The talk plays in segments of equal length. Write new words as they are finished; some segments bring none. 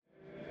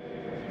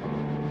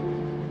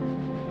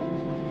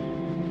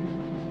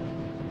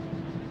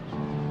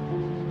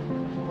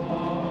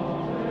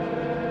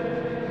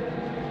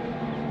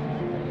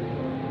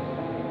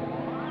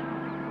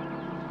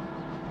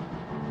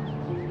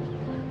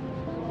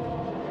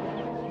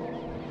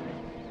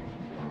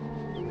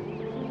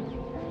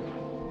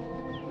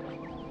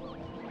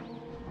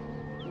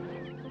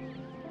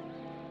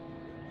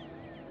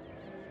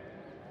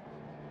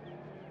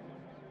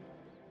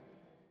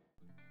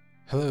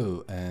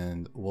Hello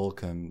and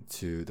welcome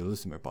to the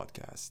Lucimer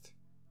podcast.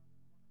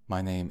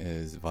 My name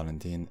is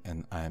Valentin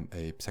and I'm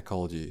a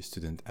psychology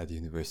student at the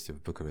University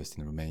of Bucharest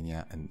in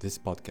Romania, and this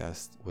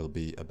podcast will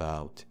be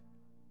about,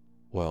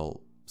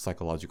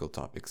 psychological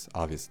topics,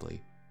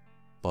 obviously,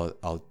 but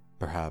I'll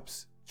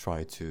perhaps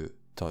try to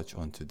touch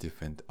onto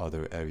different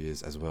other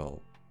areas as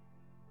well.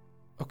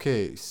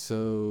 Okay,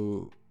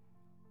 so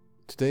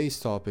today's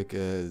topic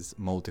is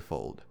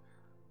multifold.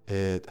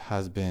 It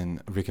has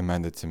been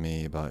recommended to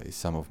me by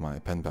some of my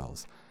pen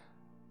pals,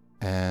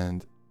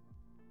 and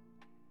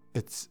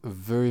it's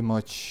very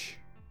much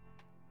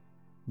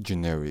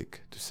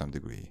generic to some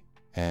degree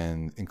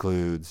and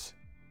includes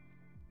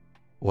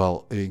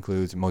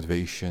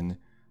motivation,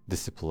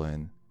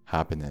 discipline,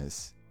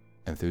 happiness,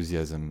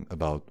 enthusiasm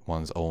about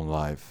one's own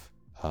life.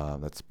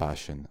 That's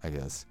passion, I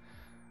guess.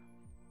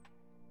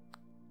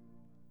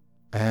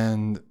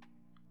 And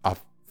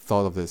I've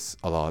thought of this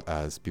a lot,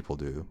 as people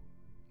do.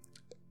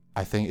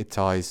 I think it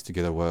ties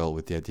together well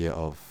with the idea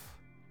of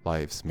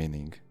life's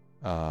meaning,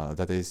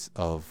 that is,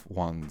 of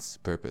one's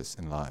purpose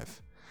in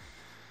life.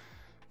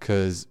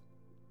 Because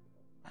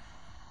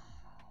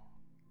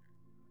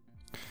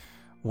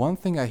one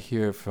thing I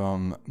hear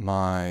from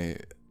I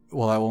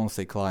won't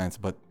say clients,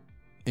 but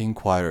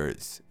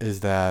inquirers,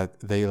 is that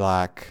they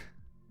lack,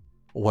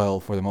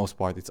 for the most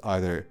part, it's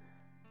either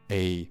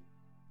I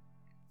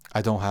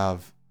don't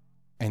have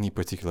any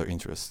particular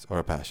interest or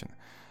a passion,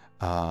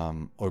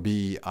 or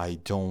B, I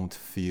don't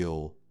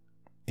feel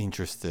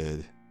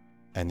interested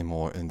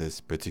anymore in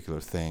this particular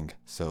thing.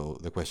 So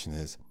the question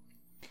is,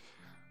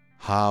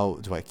 how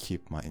do I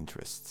keep my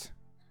interests?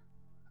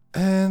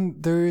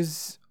 And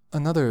there's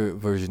another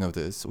version of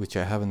this, which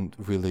I haven't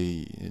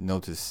really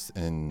noticed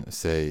in,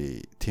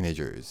 say,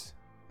 teenagers,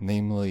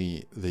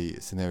 namely the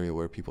scenario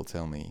where people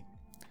tell me,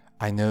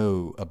 I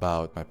know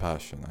about my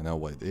passion, I know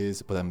what it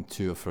is, but I'm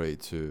too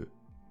afraid to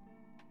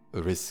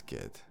risk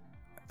it.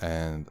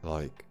 And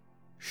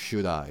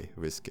should I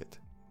risk it?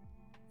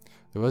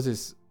 There was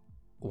this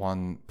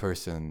one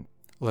person,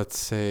 let's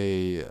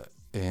say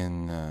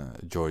in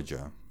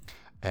Georgia,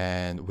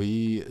 and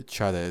we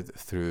chatted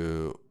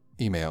through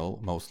email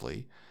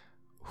mostly,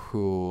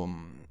 who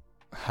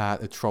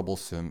had a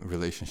troublesome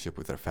relationship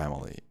with their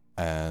family,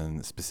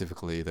 and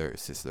specifically their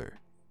sister,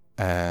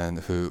 and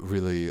who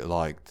really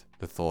liked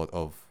the thought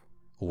of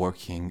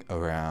working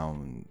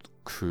around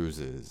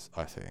cruises,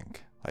 I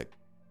think, like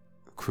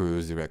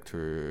cruise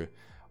director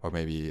or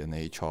maybe an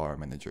HR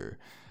manager.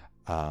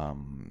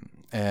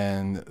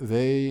 And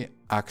they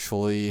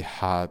actually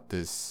had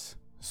this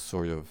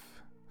sort of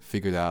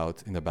figured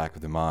out in the back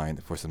of the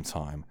mind for some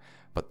time.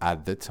 But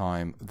at the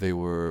time, they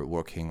were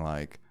working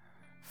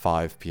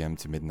 5 p.m.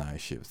 to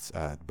midnight shifts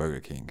at Burger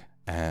King.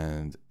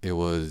 And it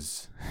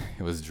was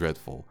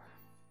dreadful.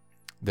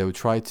 They would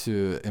try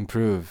to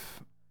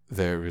improve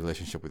their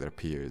relationship with their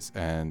peers.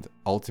 And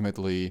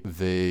ultimately,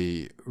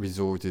 they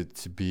resorted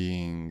to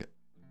being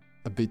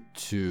a bit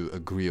too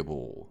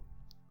agreeable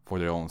for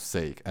their own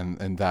sake,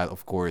 and that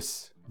of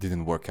course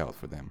didn't work out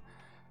for them.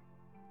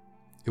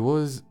 It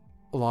was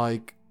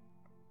like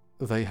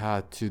they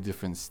had two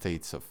different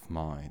states of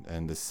mind,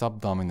 and the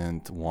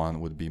subdominant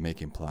one would be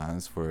making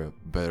plans for a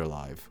better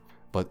life,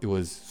 but it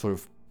was sort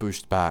of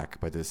pushed back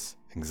by this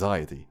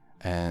anxiety,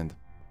 and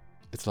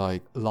it's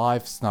like,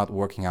 life's not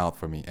working out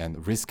for me,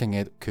 and risking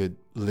it could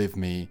leave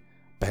me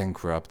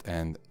bankrupt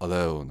and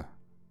alone.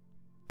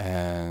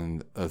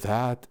 And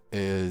that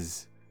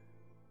is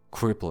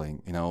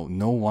crippling,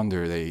 no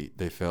wonder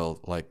they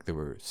felt like they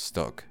were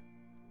stuck.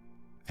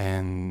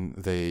 And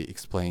they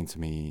explained to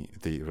me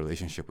the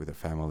relationship with the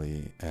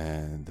family,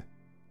 and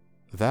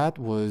that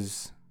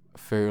was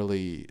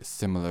fairly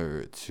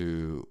similar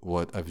to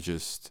what I've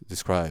just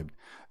described.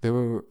 They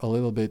were a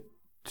little bit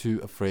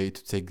too afraid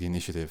to take the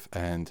initiative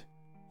and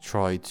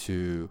try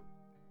to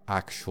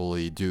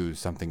actually do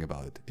something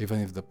about it,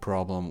 even if the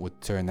problem would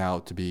turn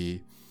out to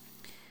be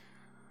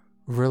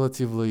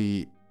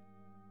relatively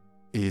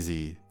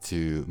easy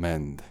to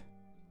mend.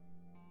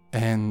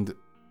 And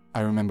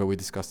I remember we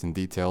discussed in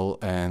detail,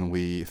 and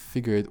we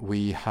figured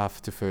we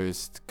have to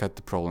first cut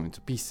the problem into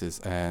pieces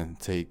and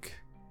take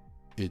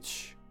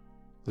each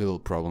little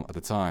problem at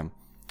a time.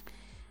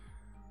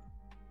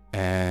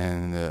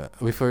 And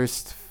we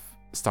first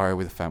started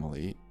with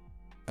family,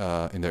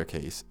 in their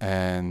case,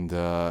 and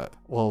that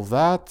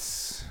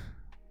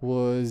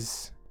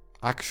was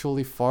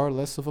actually far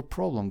less of a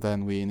problem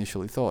than we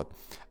initially thought.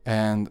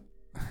 And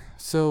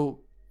so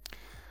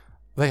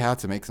they had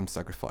to make some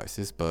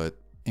sacrifices, but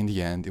in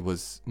the end it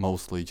was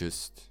mostly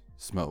just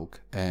smoke,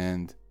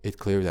 and it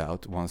cleared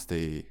out once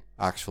they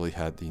actually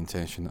had the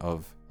intention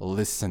of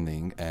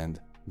listening and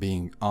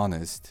being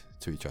honest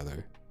to each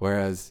other.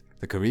 Whereas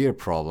the career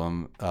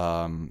problem,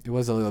 it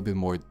was a little bit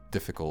more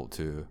difficult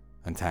to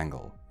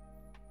untangle.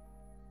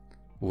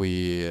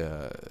 We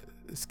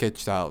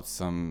sketched out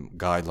some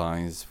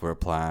guidelines for a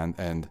plan,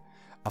 and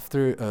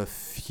after a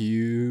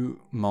few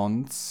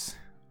months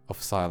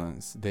of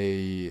silence,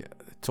 they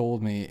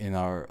told me in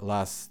our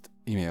last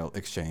email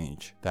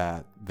exchange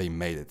that they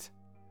made it.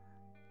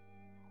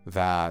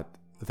 That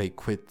they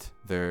quit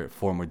their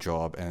former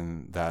job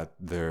and that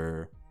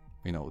they're,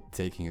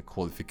 taking a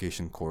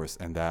qualification course,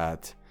 and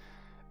that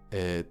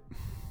it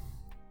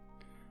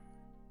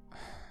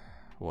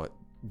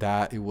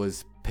that it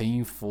was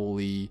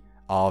painfully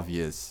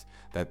obvious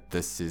that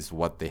this is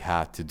what they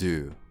had to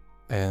do,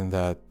 and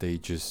that they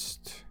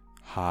just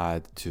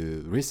had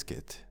to risk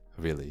it,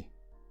 really.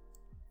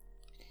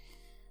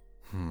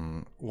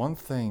 One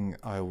thing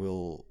I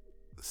will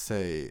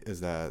say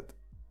is that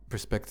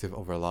perspective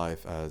over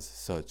life as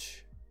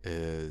such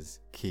is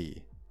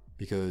key,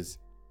 because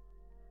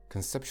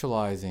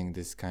conceptualizing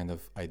this kind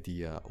of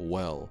idea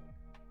well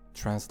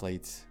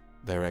translates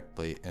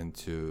directly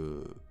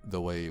into the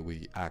way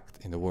we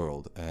act in the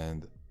world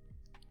and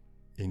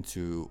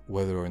into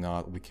whether or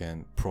not we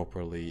can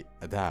properly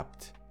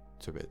adapt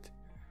to it.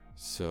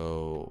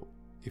 So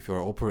if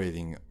you're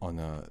operating on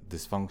a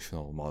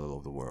dysfunctional model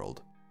of the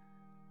world,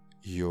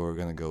 you're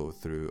gonna go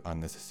through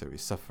unnecessary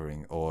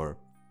suffering, or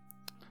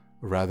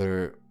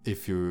rather,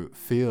 if you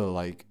feel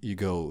like you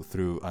go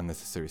through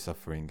unnecessary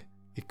suffering,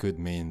 it could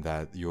mean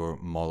that your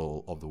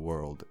model of the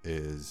world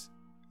is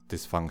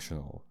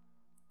dysfunctional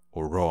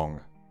or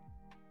wrong.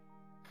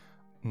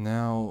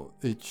 Now,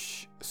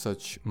 each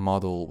such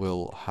model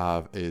will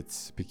have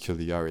its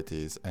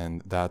peculiarities,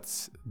 and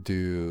that's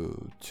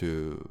due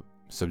to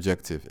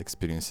subjective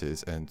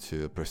experiences and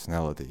to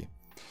personality.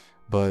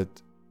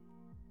 But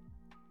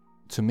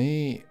to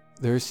me,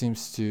 there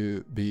seems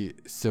to be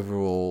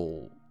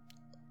several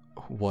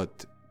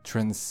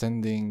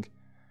transcending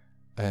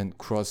and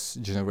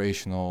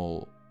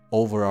cross-generational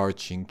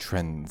overarching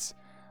trends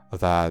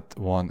that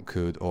one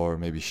could or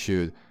maybe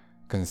should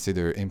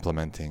consider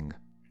implementing.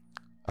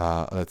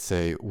 Let's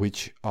say,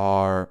 which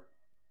are...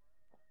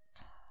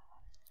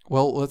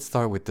 Well, let's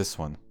start with this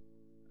one.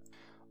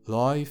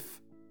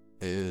 Life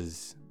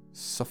is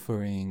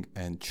suffering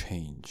and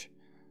change.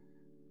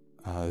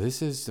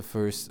 This is the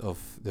first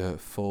of the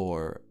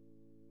 4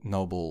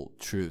 noble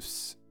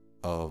truths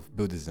of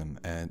Buddhism,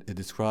 and it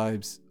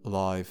describes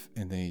life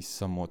in a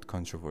somewhat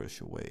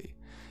controversial way.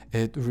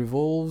 It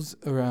revolves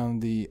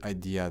around the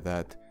idea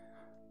that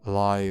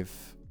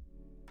life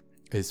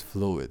is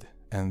fluid,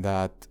 and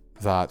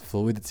that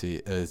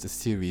fluidity is a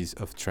series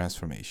of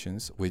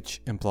transformations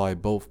which imply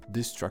both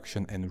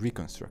destruction and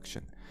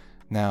reconstruction.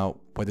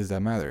 Now, why does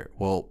that matter?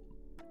 Well,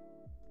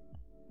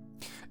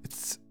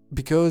 it's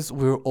because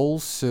we're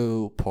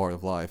also part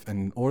of life, and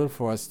in order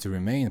for us to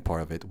remain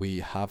part of it, we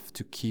have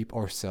to keep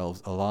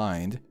ourselves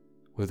aligned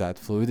with that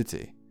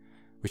fluidity,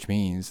 which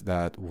means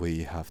that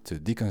we have to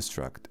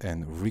deconstruct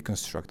and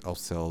reconstruct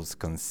ourselves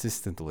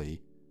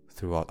consistently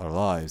throughout our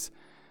lives.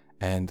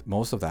 And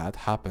most of that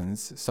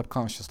happens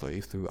subconsciously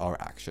through our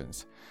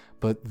actions.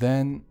 But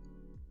then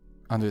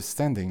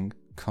understanding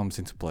comes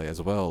into play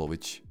as well,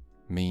 which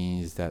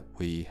means that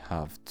we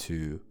have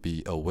to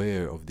be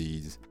aware of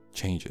these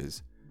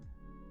changes,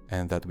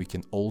 and that we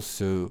can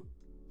also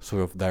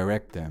sort of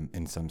direct them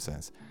in some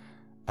sense,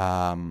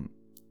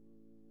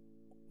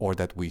 or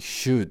that we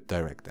should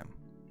direct them.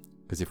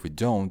 Because if we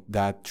don't,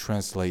 that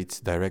translates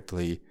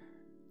directly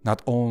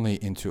not only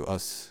into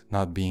us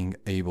not being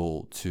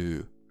able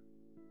to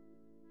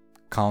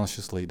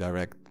consciously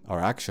direct our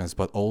actions,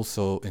 but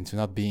also into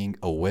not being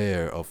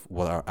aware of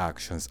what our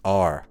actions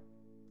are.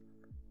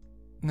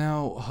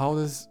 Now, how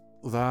does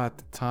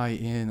that tie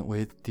in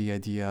with the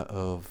idea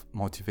of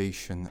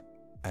motivation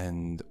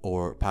and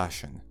or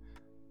passion?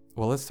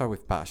 Well, let's start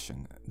with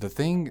passion. The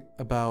thing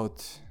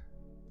about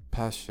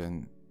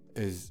passion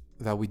is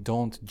that we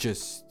don't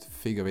just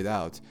figure it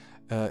out.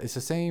 It's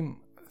the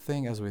same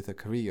thing as with a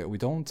career. We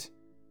don't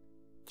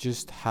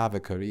just have a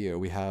career,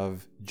 we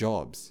have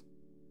jobs.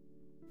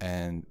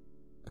 And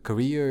a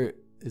career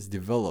is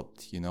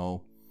developed,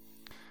 You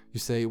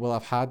say, well,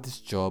 I've had this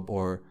job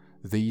or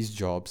these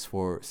jobs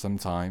for some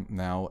time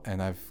now,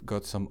 and I've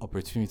got some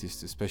opportunities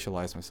to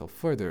specialize myself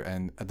further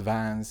and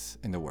advance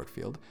in the work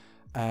field,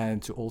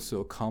 and to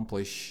also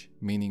accomplish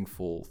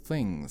meaningful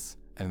things.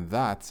 And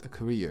that's a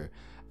career.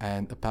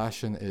 And a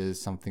passion is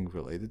something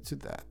related to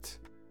that.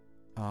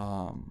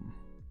 Well,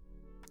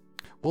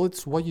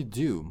 it's what you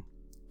do.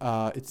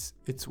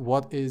 It's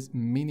what is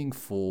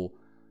meaningful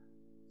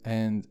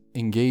and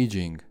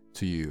engaging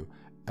to you.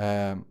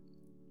 And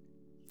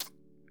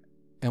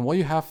what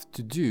you have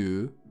to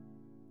do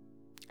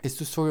is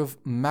to sort of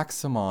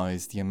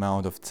maximize the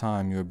amount of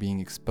time you're being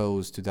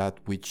exposed to that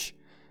which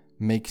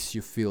makes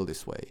you feel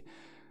this way.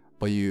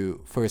 But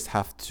you first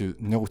have to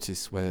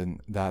notice when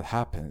that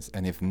happens.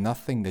 And if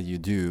nothing that you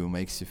do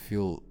makes you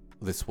feel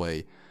this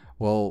way,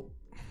 well,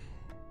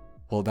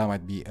 that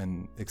might be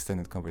an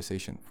extended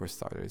conversation for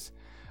starters.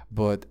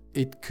 But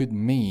it could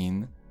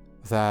mean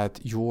that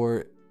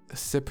you're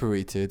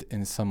separated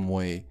in some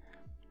way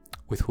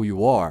with who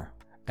you are.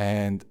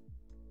 And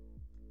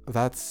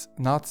that's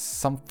not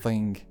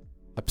something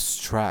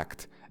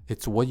abstract.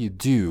 It's what you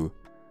do,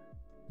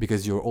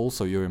 because you're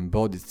also your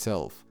embodied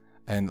self.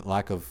 And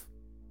lack of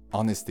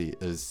honesty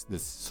is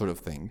this sort of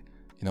thing.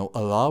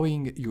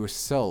 Allowing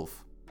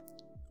yourself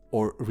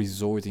or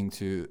resorting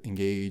to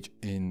engage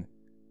in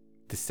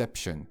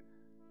deception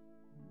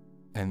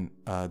and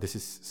this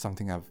is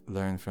something I've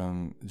learned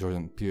from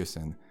Jordan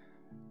Peterson,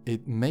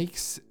 it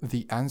makes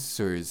the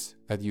answers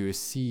that you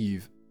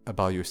receive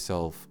about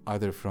yourself,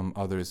 either from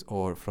others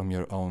or from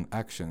your own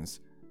actions,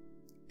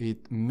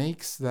 it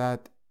makes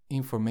that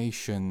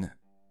information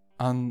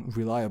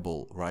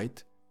unreliable,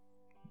 right?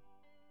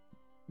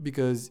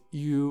 Because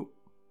you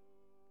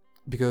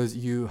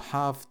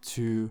have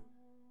to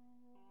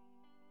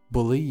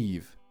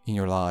believe in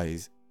your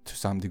lies to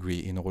some degree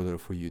in order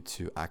for you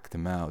to act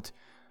them out.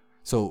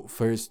 So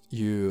first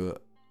you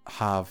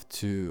have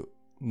to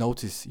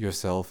notice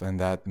yourself and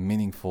that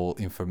meaningful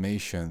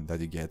information that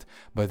you get,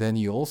 but then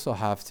you also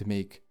have to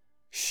make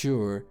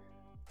sure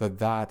that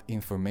that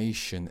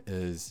information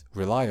is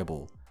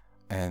reliable,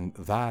 and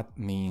that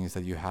means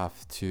that you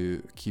have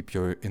to keep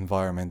your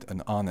environment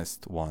an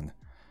honest one.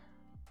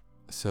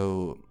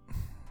 So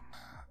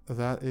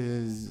that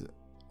is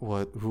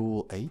what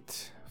rule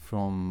 8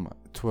 from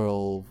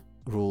 12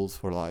 rules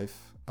for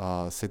life.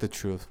 Say the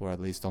truth, or at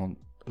least don't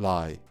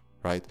lie,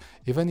 right?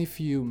 Even if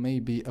you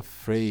may be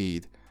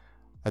afraid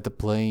that the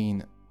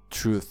plain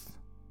truth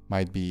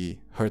might be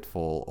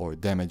hurtful or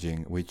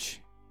damaging,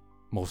 which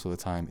most of the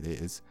time it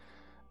is.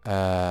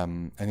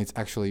 And it's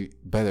actually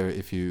better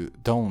if you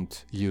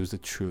don't use the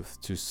truth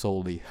to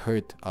solely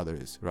hurt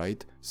others,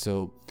 right?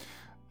 So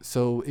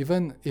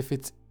even if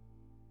it's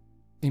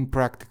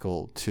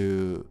impractical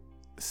to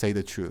say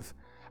the truth,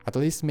 at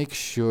least make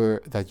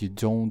sure that you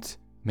don't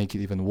make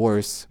it even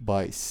worse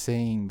by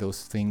saying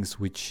those things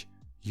which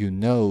you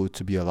know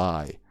to be a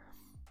lie.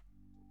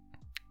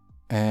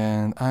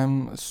 And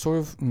I'm sort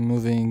of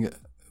moving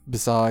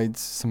besides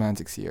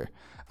semantics here.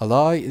 A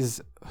lie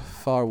is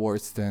far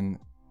worse than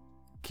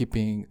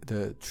keeping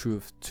the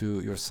truth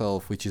to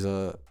yourself, which is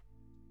a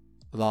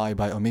lie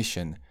by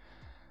omission.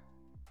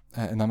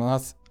 And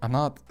I'm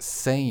not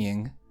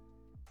saying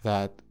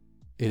that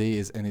it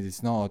is and it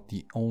is not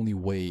the only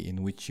way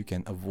in which you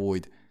can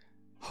avoid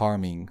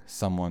harming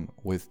someone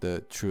with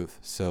the truth.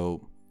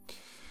 So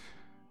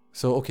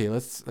okay,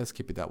 let's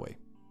keep it that way.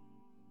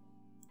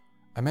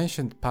 I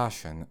mentioned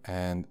passion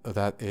and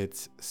that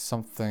it's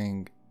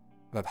something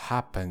that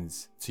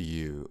happens to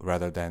you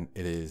rather than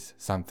it is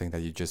something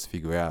that you just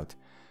figure out.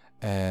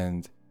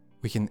 And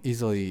we can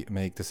easily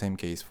make the same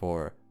case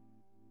for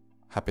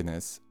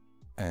happiness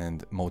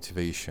and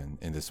motivation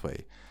in this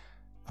way.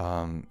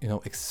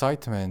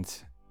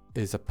 Excitement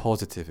is a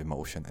positive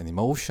emotion, and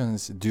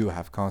emotions do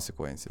have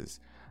consequences.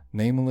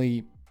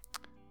 Namely,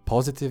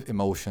 positive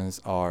emotions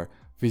are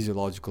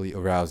physiologically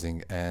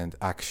arousing and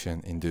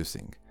action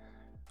inducing,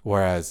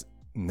 whereas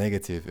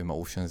negative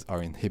emotions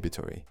are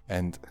inhibitory.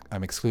 And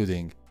I'm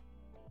excluding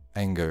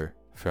anger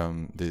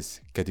from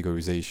this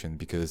categorization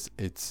because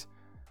it's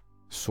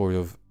sort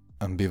of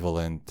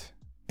ambivalent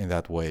in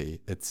that way.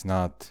 It's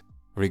not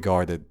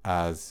regarded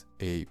as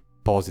a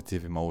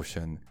positive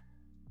emotion,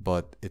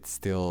 but it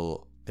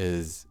still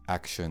is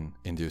action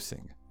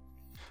inducing.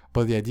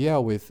 But the idea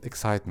with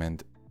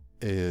excitement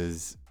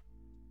is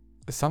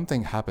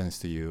something happens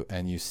to you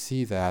and you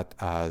see that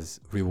as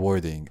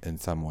rewarding in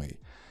some way.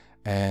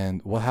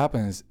 And what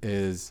happens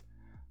is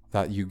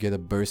that you get a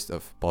burst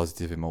of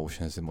positive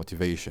emotions and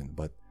motivation,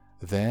 but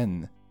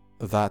then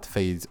that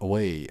fades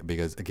away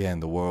because, again,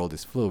 the world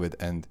is fluid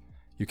and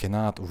you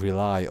cannot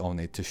rely on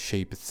it to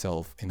shape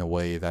itself in a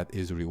way that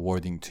is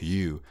rewarding to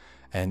you.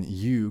 And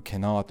you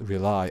cannot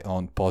rely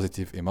on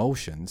positive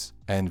emotions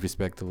and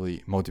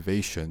respectively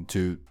motivation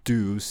to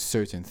do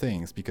certain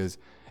things because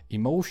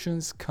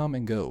emotions come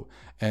and go.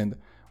 And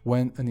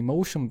when an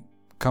emotion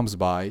comes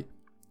by,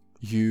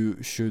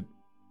 you should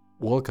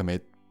welcome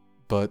it.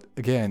 But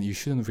again, you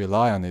shouldn't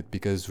rely on it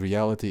because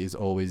reality is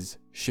always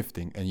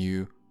shifting and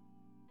you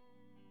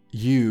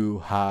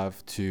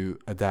have to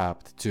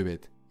adapt to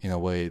it in a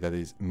way that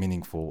is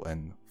meaningful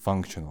and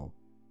functional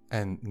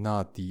and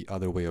not the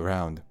other way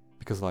around.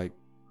 Because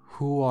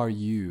who are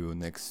you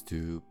next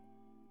to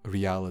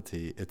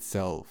reality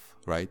itself,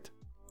 right?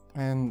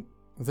 And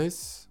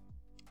this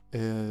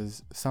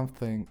is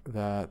something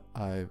that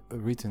I've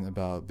written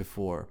about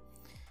before.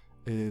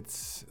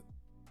 It's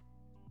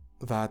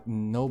that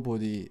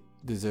nobody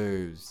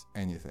deserves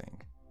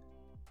anything.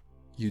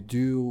 You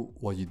do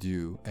what you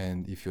do,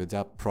 and if you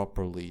adapt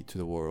properly to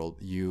the world,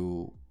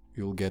 you'll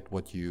get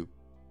what you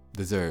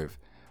deserve.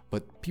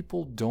 But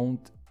people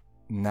don't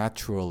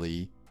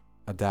naturally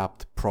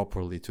adapt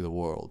properly to the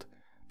world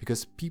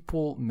because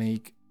people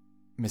make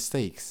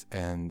mistakes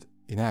and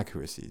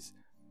inaccuracies,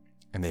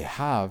 and they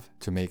have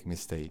to make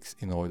mistakes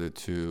in order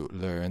to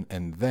learn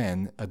and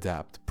then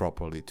adapt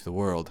properly to the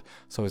world.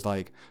 So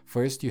it's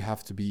first you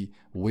have to be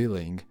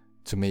willing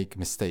to make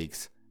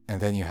mistakes,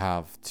 and then you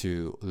have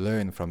to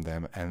learn from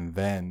them, and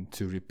then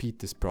to repeat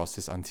this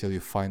process until you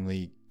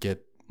finally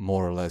get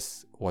more or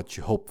less what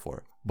you hope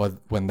for. But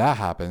when that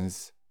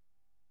happens,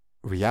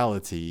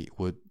 reality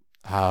would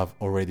have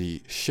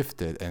already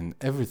shifted and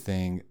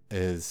everything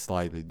is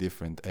slightly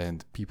different,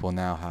 and people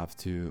now have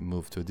to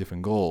move to a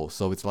different goal.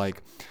 So it's I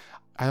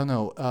don't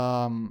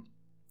know,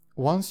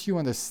 once you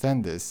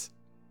understand this,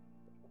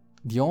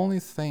 the only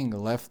thing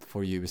left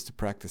for you is to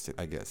practice it,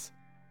 I guess.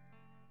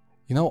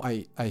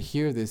 I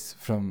hear this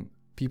from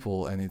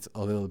people and it's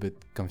a little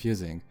bit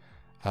confusing,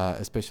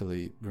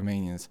 especially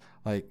Romanians.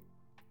 Like,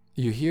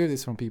 you hear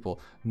this from people,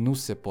 nu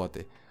se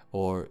poate,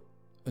 or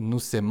nu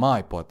se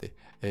mai poate.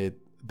 It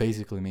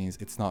basically means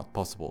it's not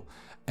possible.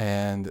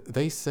 And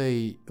they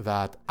say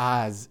that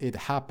as it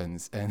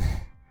happens, and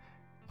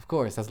of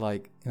course that's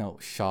like,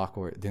 shock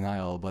or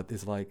denial, but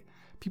it's like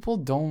people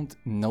don't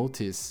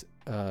notice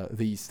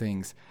these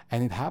things,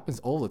 and it happens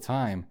all the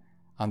time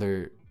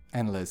under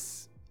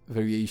endless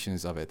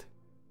variations of it.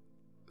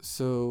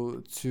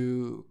 So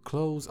to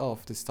close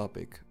off this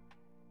topic,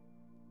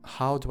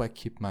 how do I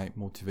keep my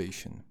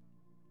motivation?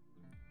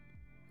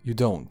 You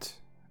don't,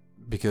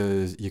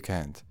 because you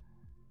can't.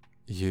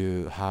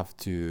 You have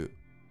to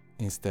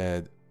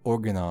instead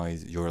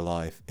organize your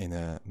life in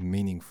a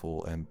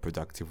meaningful and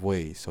productive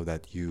way so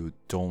that you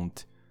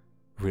don't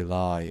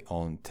rely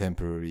on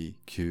temporary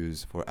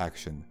cues for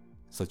action,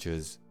 such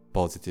as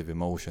positive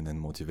emotion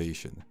and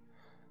motivation.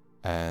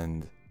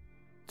 And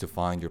to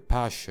find your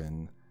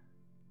passion,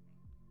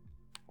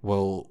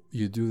 well,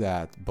 you do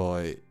that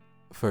by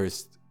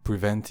first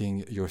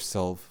preventing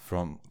yourself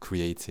from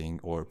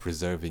creating or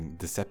preserving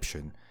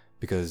deception,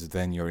 because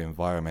then your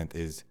environment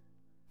is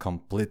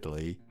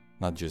completely,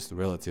 not just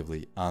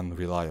relatively,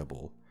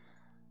 unreliable.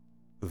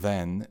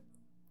 Then,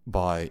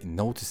 by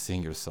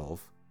noticing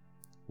yourself,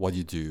 what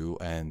you do,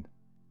 and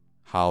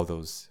how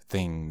those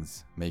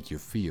things make you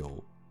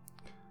feel,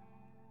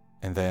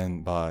 and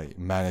then by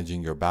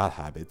managing your bad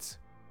habits,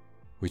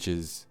 which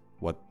is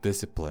what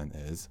discipline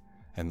is,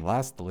 and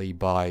lastly,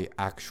 by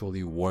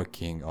actually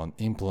working on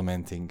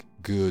implementing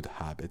good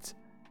habits,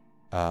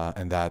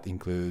 and that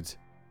includes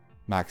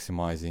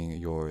maximizing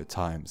your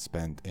time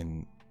spent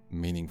in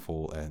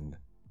meaningful and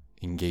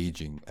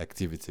engaging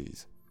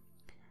activities.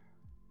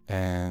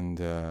 And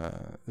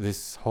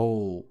this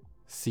whole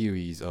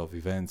series of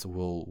events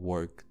will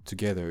work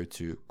together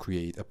to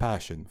create a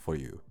passion for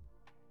you.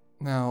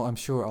 Now, I'm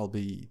sure I'll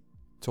be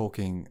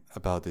talking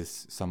about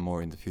this some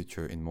more in the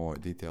future in more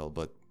detail,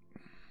 but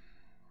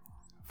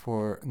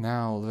for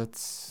now,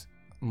 let's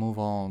move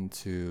on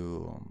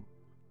to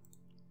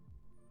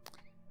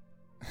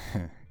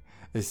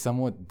a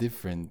somewhat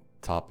different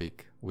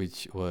topic,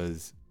 which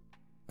was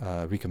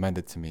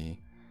recommended to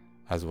me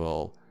as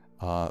well,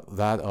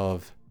 that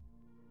of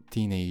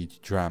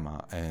teenage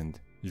drama and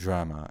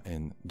drama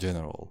in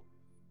general.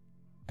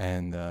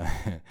 And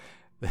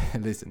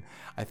listen,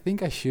 I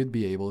think I should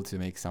be able to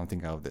make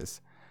something out of this.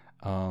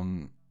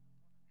 I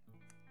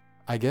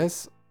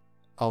guess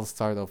I'll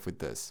start off with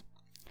this.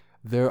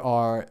 There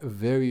are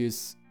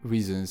various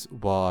reasons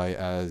why,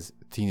 as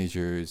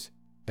teenagers,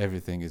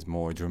 everything is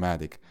more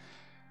dramatic.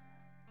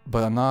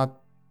 But I'm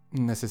not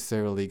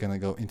necessarily gonna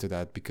go into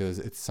that because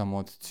it's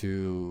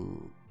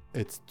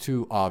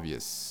too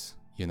obvious,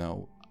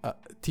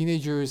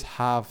 Teenagers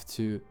have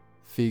to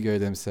figure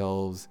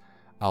themselves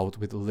out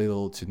with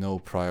little to no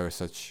prior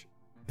such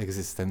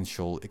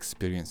existential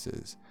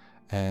experiences.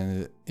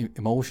 And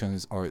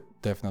emotions are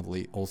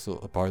definitely also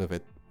a part of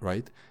it,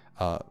 right?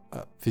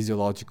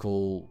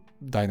 Physiological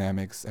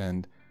dynamics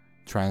and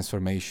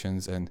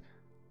transformations and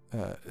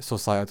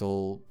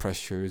societal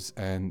pressures,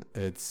 and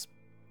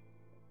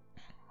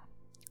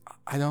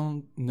I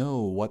don't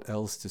know what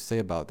else to say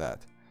about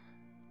that.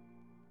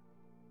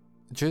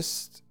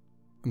 Just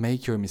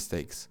make your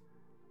mistakes.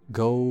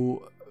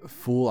 Go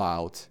full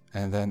out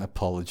and then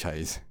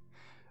apologize.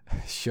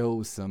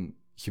 Show some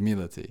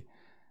humility.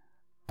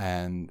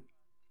 And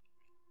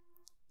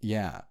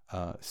yeah,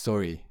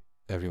 sorry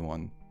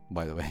everyone,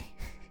 by the way.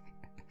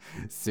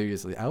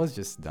 Seriously, I was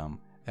just dumb,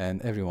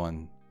 and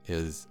everyone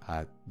is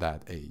at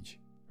that age,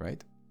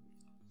 right?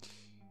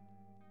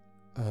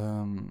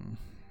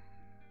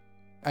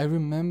 I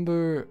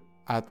remember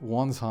at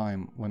one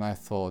time when I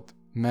thought,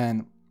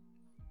 man,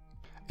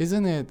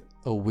 isn't it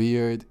a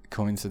weird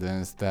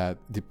coincidence that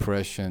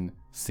depression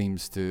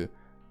seems to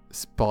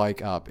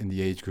spike up in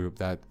the age group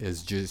that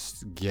is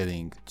just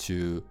getting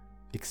to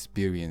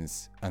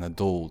experience an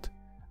adult,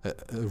 a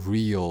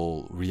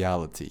real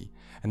reality?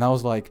 And I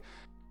was like,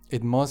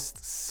 it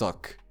must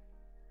suck.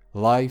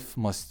 Life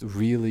must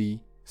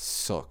really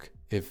suck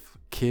if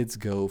kids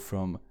go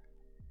from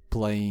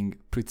playing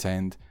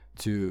pretend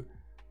to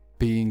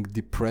being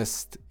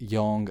depressed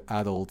young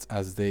adults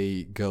as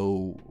they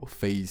go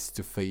face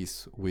to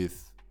face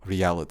with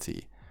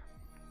reality.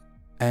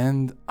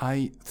 And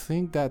I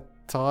think that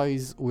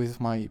ties with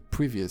my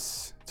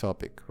previous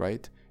topic,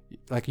 right?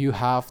 Like, you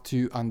have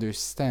to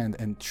understand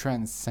and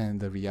transcend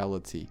the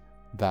reality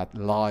that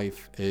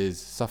life is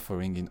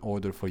suffering in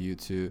order for you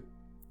to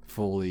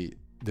fully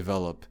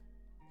develop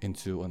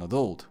into an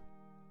adult.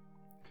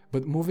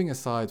 But moving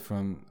aside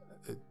from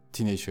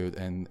teenagehood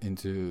and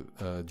into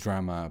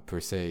drama per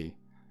se,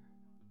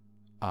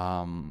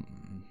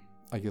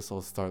 I guess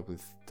I'll start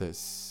with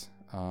this.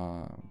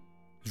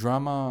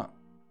 Drama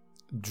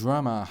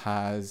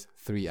has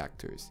 3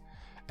 actors,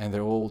 and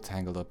they're all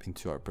tangled up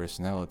into our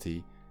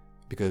personality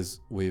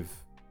because we've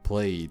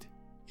played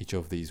each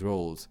of these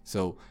roles.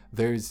 So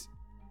there's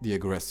the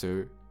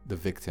aggressor, the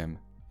victim,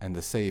 and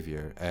the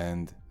savior,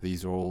 and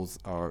these roles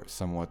are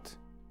somewhat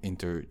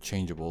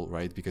interchangeable,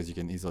 right? Because you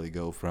can easily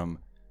go from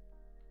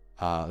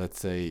let's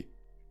say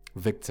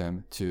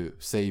victim to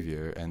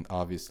savior, and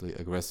obviously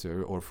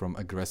aggressor, or from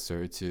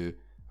aggressor to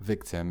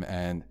victim,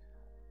 and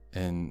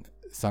in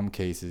some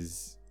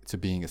cases to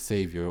being a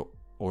savior,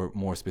 or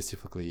more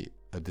specifically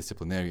a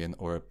disciplinarian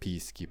or a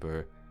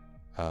peacekeeper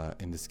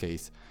in this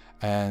case.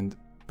 And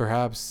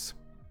perhaps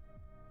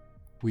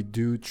we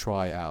do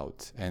try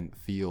out and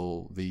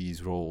feel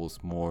these roles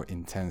more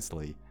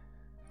intensely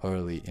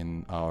early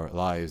in our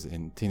lives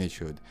in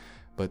teenagehood,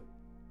 but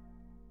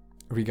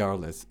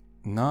regardless,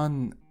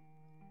 none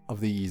of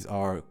these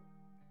are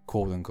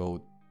quote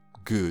unquote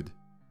good,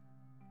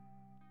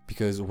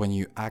 because when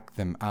you act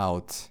them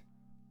out,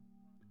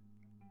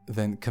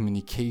 then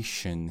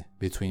communication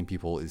between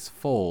people is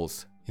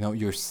false. You know,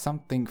 you're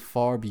something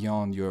far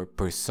beyond your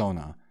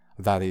persona,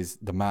 that is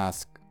the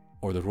mask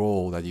or the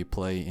role that you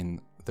play in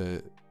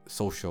the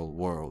social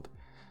world.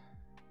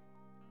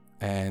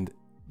 And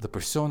the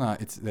persona,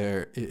 it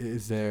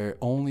is there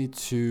only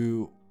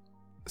to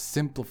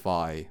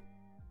simplify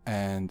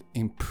and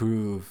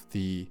improve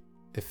the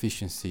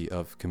efficiency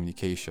of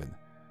communication.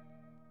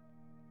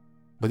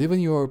 But even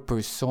your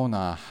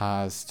persona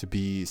has to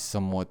be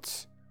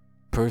somewhat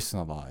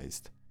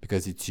personalized,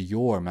 because it's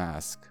your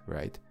mask,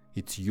 right?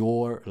 It's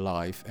your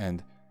life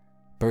and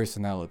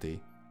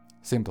personality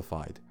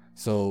simplified.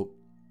 So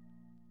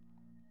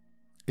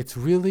it's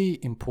really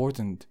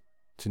important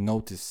to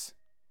notice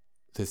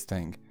this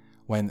thing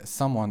when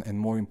someone, and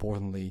more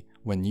importantly,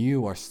 when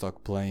you are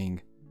stuck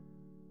playing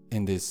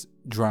in this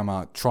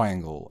drama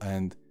triangle,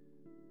 and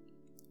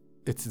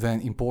it's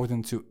then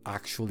important to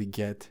actually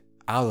get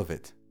out of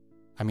it.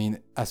 I mean,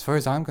 as far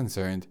as I'm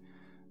concerned,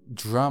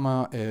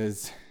 drama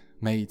is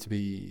made to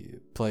be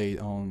played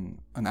on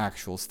an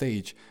actual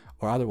stage,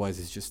 or otherwise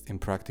it's just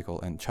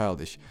impractical and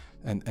childish.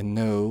 And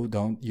no,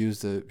 don't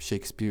use the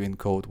Shakespearean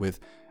quote with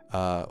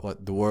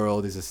what the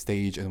world is a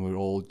stage and we're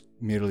all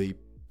merely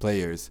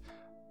players.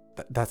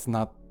 That's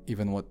not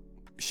even what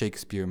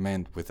Shakespeare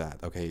meant with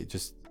that, okay?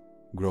 Just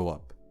grow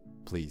up,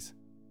 please.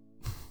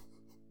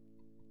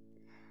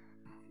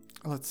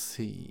 Let's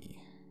see.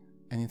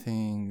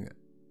 Anything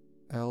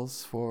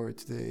else for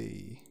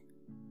today?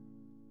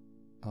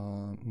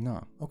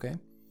 No. Okay.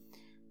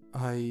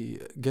 I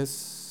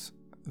guess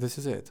this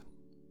is it.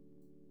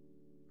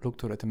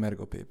 Lukturet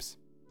Emergo Pips.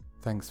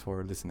 Thanks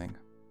for listening.